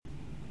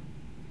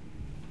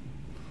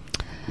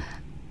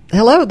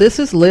Hello, this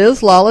is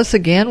Liz Lawless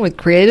again with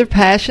Creative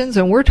Passions,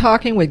 and we're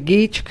talking with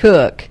Geach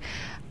Cook.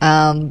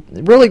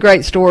 Really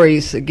great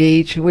stories,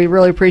 Geach. We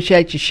really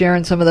appreciate you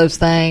sharing some of those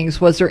things.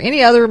 Was there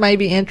any other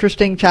maybe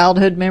interesting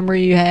childhood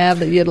memory you have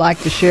that you'd like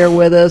to share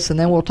with us? And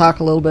then we'll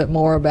talk a little bit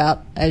more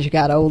about as you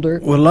got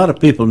older. Well, a lot of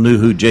people knew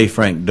who J.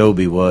 Frank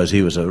Dobie was.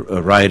 He was a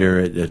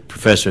writer, a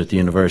professor at the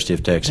University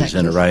of Texas,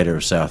 and a writer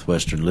of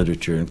Southwestern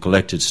literature, and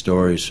collected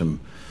stories from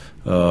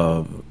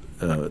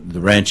the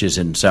ranches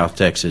in South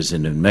Texas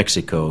and in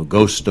Mexico,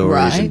 ghost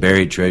stories and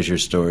buried treasure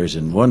stories,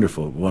 and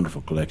wonderful,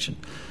 wonderful collection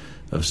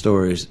of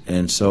stories.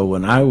 And so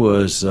when I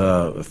was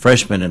a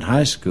freshman in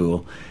high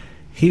school,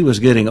 he was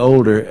getting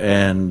older,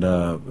 and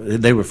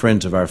they were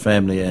friends of our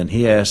family, and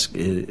he asked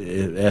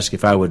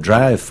if I would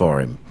drive for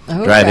him,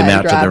 drive him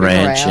out to the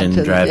ranch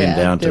and drive him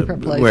down to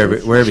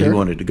wherever he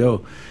wanted to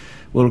go.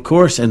 Well, of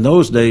course, in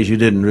those days, you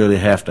didn't really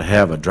have to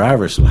have a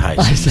driver's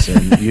license.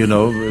 And, you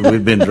know,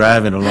 we'd been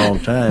driving a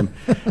long time.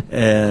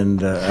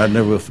 And I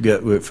never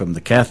forget, from the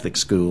Catholic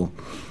school,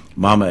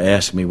 Mama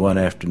asked me one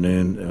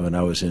afternoon when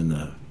I was in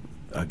the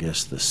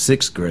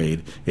 6th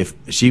grade, if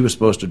she was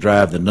supposed to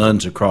drive the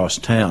nuns across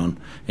town,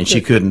 and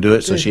she couldn't do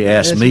it, so she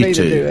asked me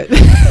to do it.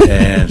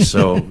 And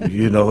so,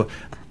 you know,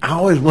 I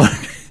always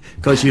wondered,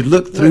 because you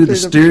look through the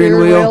steering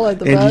wheel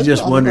and you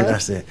just wondered, I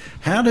said,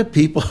 how do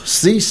people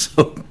see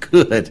so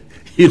good?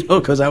 You know,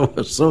 because I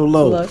was so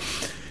low.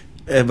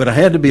 But I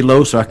had to be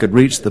low so I could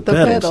reach the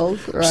pedals.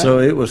 So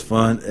it was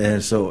fun.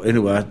 And so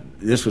anyway,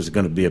 this was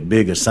going to be a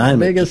big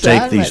assignment to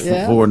take these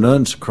 4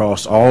 nuns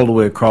all the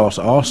way across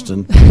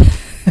Austin.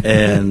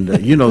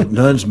 And, you know,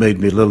 nuns made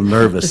me a little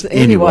nervous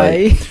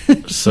anyway.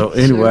 So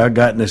anyway, I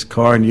got in this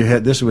car, and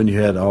this is when you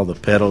had all the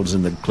pedals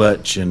and the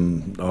clutch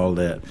and all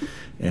that.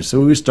 And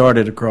so we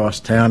started across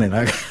town, and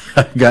I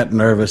got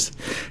nervous.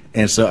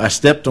 And so I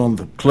stepped on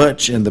the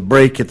clutch and the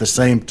brake at the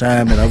same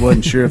time, and I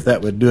wasn't sure if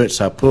that would do it.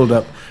 So I pulled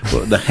up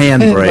the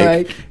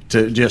handbrake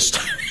to just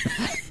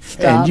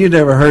and you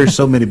never heard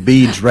so many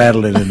beads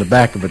rattling in the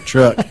back of a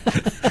truck.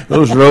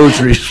 Those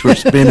rosaries were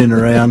spinning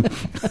around.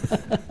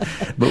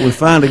 But we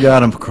finally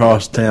got them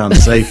across town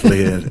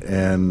safely,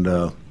 and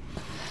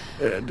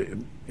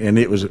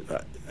it was.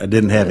 I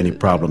didn't have any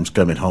problems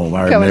coming home.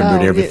 I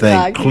remembered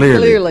everything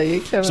clearly.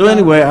 So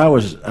anyway, I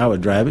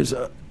would drive it.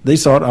 So they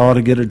thought I ought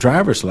to get a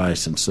driver's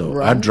license. So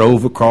I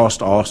drove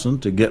across Austin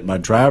to get my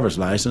driver's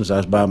license. I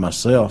was by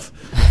myself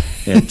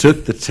and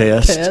took the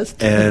test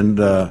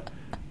and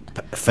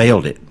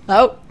failed it.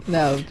 Oh,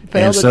 no.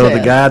 And so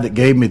the guy that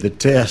gave me the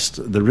test,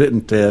 the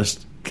written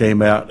test,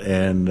 came out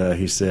and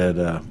he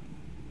said,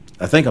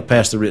 I think I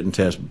passed the written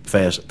test,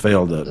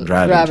 failed the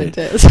driving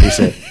test. He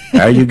said,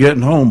 how are you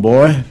getting home,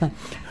 boy?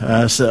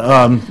 I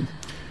said,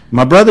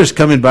 my brother's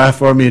coming by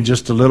for me in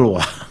just a little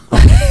while.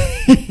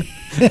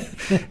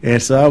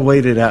 And so I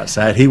waited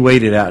outside. He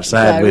waited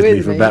outside with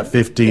me for about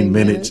 15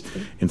 minutes.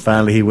 And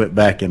finally he went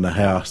back in the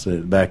house,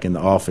 back in the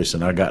office,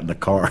 and I got in the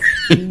car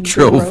and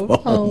drove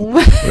home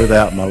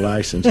without my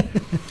license.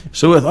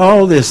 So with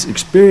all this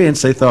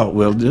experience, they thought,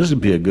 well, this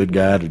would be a good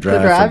guy to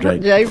drive for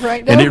J.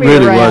 Frank Dobie. And it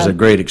really was a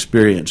great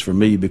experience for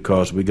me,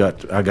 because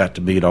I got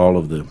to meet all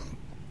of the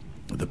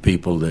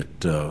people that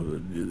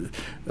the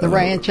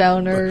ranch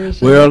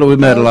owners. Well, we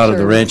met a lot of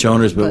the ranch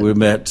owners, but we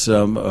met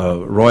some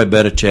Roy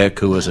Bedichek,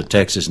 who was a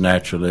Texas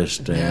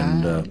naturalist,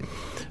 and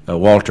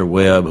Walter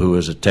Webb, who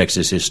was a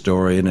Texas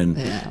historian,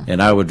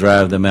 and I would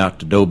drive them out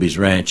to Dobie's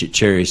ranch at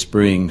Cherry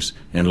Springs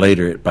and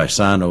later at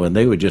Paisano, and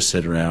they would just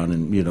sit around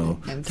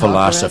and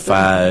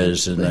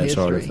philosophize and that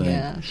sort of thing.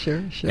 Yeah,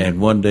 sure.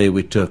 And one day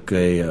we took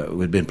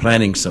we'd been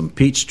planting some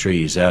peach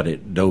trees out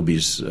at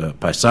Dobie's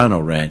Paisano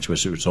ranch,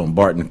 which was on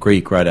Barton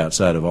Creek right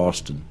outside of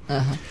Austin.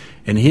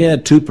 And he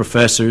had 2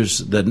 professors.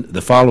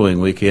 The following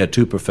week he had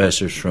 2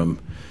 professors from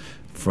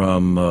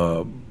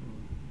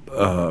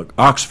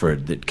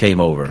Oxford that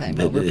came over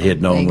that he had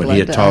known England, when he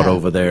had taught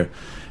over there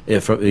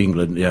from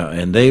England,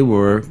 and they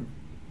were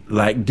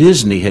like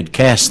Disney had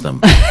cast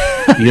them.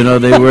 You know,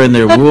 they were in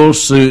their wool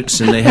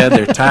suits and they had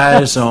their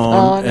ties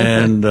on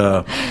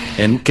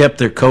and kept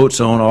their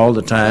coats on all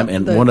the time,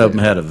 and one of them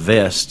had a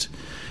vest,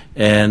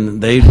 and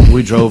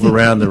we drove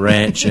around the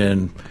ranch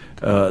and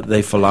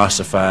they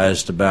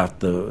philosophized about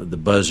the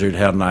buzzard,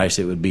 how nice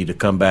it would be to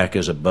come back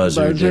as a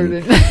buzzard. And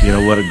you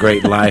know, what a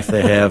great life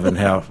they have and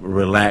how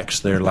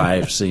relaxed their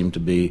lives seem to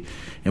be.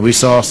 And we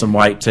saw some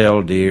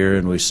white-tailed deer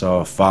and we saw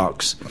a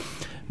fox,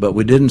 but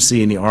we didn't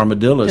see any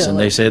armadillos, and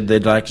they said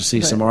they'd like to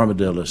see some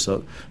armadillos.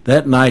 So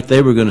that night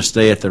they were going to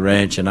stay at the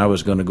ranch and I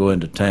was going to go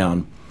into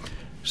town.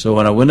 So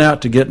when I went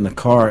out to get in the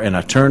car and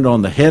I turned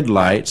on the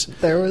headlights,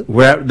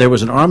 there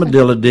was an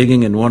armadillo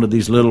digging in one of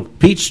these little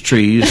peach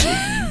trees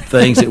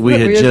things that we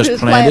had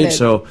just planted.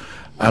 So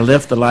I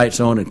left the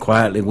lights on and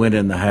quietly went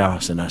in the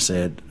house, and I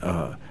said,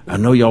 I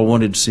know y'all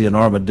wanted to see an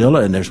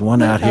armadillo, and there's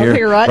one out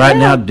here right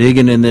now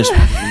digging in this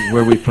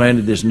where we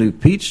planted this new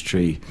peach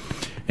tree.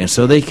 And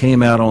so they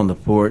came out on the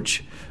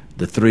porch,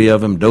 the 3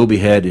 of them. Dobie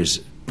had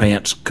his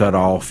pants cut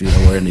off,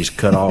 wearing these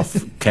cut off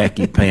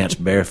khaki pants,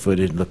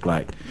 barefooted, looked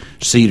like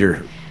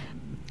cedar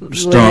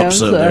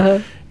stumps up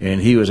there. and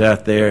he was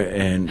out there,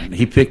 and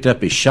he picked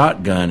up his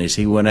shotgun as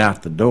he went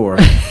out the door.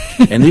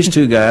 And these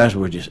two guys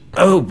were just,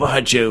 oh,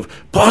 by Jove,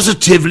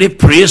 positively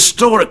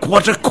prehistoric.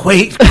 What a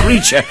quaint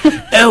creature.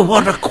 Oh,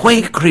 what a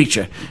quaint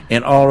creature.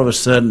 And all of a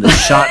sudden, the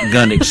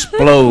shotgun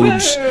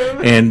explodes,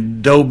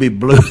 and Dobie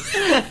blew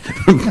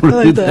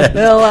that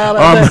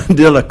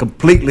armadillo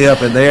completely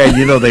up in the air.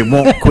 You know, they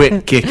won't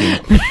quit kicking.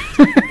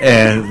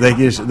 And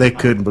they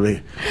couldn't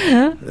believe it.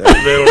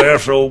 That little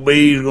SOB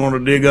is going to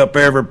dig up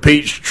every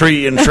peach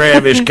tree in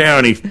Travis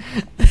County.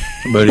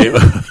 But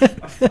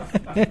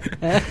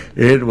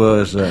it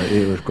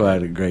was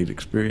quite a great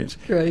experience.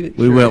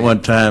 We went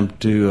one time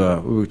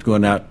to we were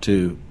going out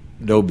to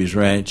Dobie's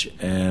ranch,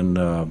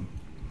 and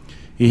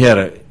he had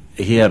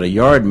a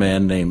yard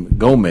man named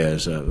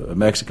Gomez, a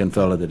Mexican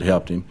fellow that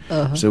helped him.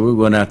 So we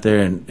went out there,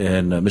 and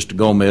Mr.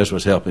 Gomez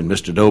was helping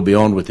Mr. Dobie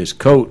on with his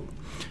coat.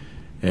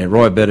 And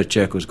Roy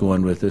Bedichek was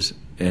going with us.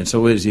 And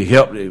so when he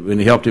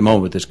helped him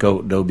on with his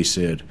coat, Dobie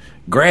said,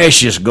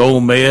 "Gracious,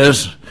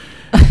 Gomez."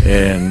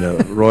 And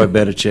Roy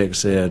Bedichek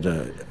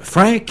said,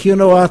 "Frank, you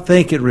know, I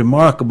think it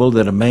remarkable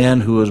that a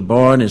man who was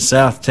born in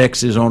South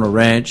Texas on a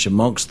ranch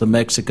amongst the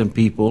Mexican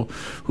people,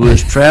 who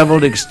has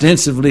traveled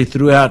extensively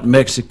throughout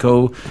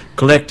Mexico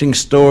collecting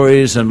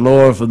stories and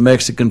lore of the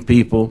Mexican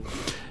people,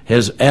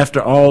 has,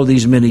 after all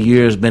these many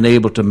years, been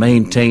able to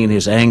maintain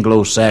his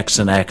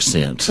Anglo-Saxon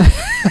accent."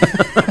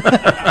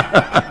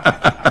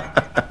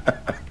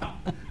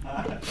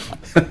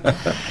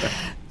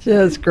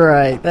 Just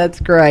great. That's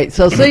great.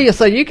 So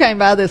you came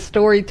by this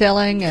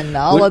storytelling and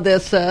all of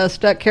this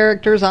stuck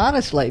characters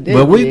honestly, didn't you?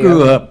 Well, we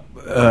grew up,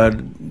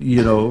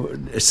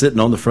 sitting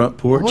on the front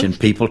porch and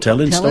people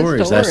telling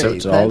stories. That's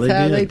all they did. That's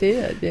how they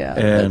did, yeah.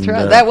 And, that's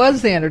right. That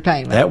was the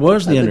entertainment. That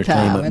was the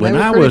entertainment. When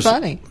I was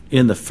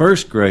in the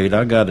first grade,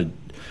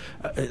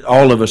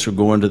 all of us were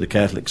going to the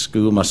Catholic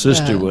school. My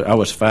sister, I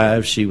was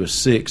 5, she was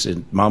 6,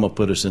 and Mama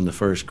put us in the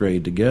first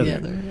grade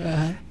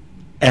together.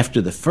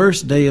 After the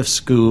first day of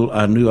school,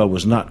 I knew I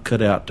was not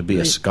cut out to be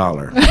a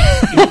scholar.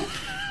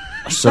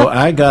 So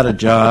I got a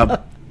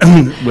job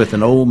with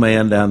an old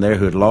man down there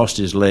who had lost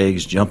his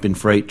legs jumping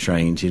freight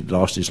trains. He'd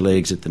lost his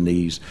legs at the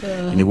knees.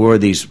 And he wore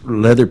these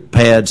leather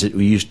pads that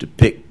we used to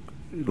pick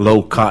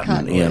low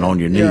cotton in on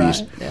your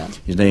knees. Right.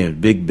 His name was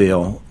Big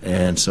Bill.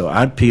 And so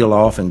I'd peel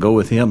off and go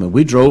with him. And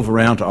we drove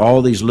around to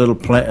all these little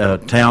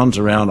towns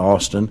around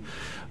Austin,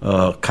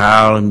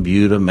 Kyle and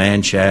Buda,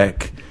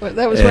 Manchac. Well,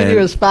 that was when you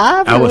was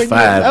 5? I was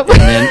 5. And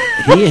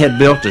then he had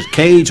built a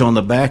cage on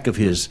the back of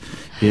his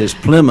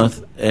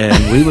Plymouth,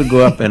 and we would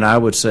go up and I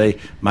would say,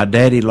 "My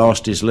daddy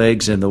lost his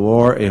legs in the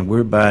war, and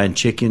we're buying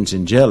chickens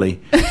and jelly."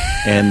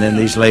 And then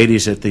these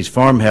ladies at these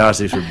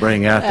farmhouses would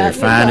bring out their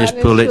finest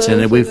pullets,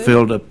 and then we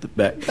filled up the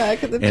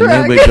back of the truck. And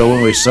then we'd go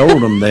and we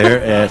sold them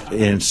there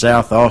in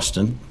South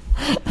Austin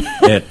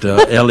at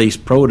Ellie's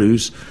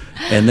Produce.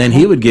 And then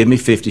he would give me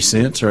 50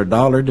 cents or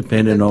 $1,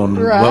 depending on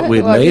what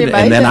we'd made.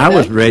 And then I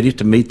was ready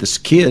to meet the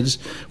kids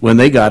when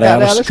they got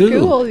out of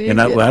school.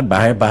 And I'd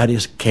buy everybody a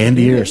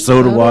candy or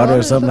soda water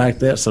or something like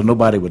that, so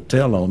nobody would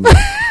tell on me.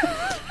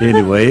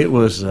 Anyway, it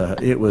was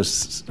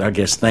I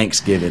guess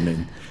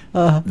Thanksgiving,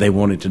 and they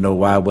wanted to know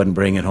why I wasn't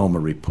bringing home a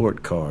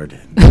report card.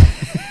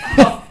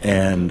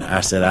 And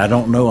I said, "I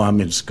don't know. I'm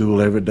in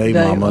school every day,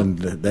 Mama." And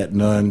that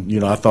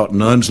nun, I thought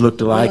nuns looked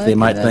alike. They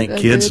might think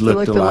kids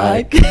looked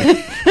alike.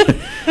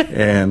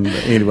 And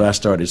anyway, I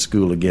started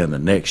school again the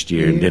next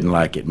year and didn't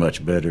like it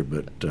much better,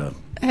 but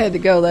I had to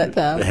go that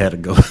time. I had to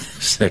go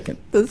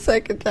the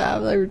second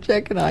time they were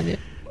checking on you.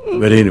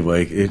 But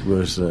anyway, it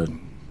was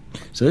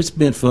so it's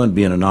been fun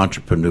being an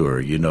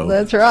entrepreneur,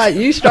 That's right.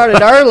 You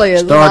started early.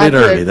 That's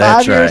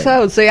 5 right. years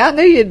old. See, I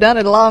knew you'd done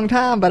it a long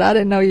time, but I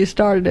didn't know you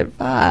started at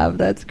 5.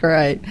 That's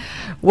great.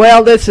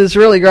 Well, this is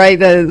really great.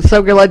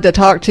 So glad to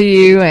talk to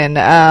you, and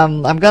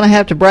I'm going to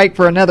have to break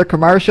for another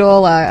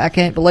commercial. I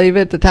can't believe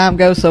it. The time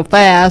goes so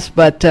fast,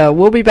 but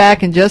we'll be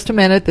back in just a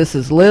minute. This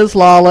is Liz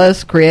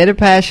Lawless, Creative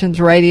Passions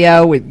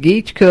Radio with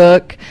Geach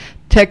Cook,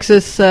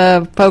 Texas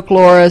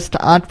folklorist,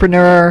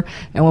 entrepreneur,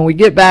 and when we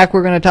get back,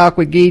 we're going to talk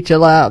with Geach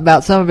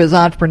about some of his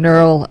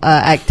entrepreneurial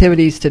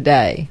activities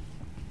today.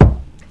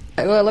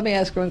 Well, let me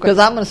ask one question, because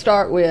I'm going to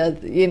start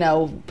with,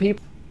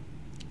 people.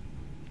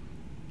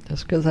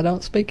 Just because I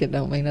don't speak it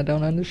don't mean I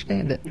don't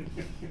understand it.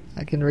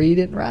 I can read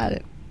it and write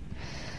it.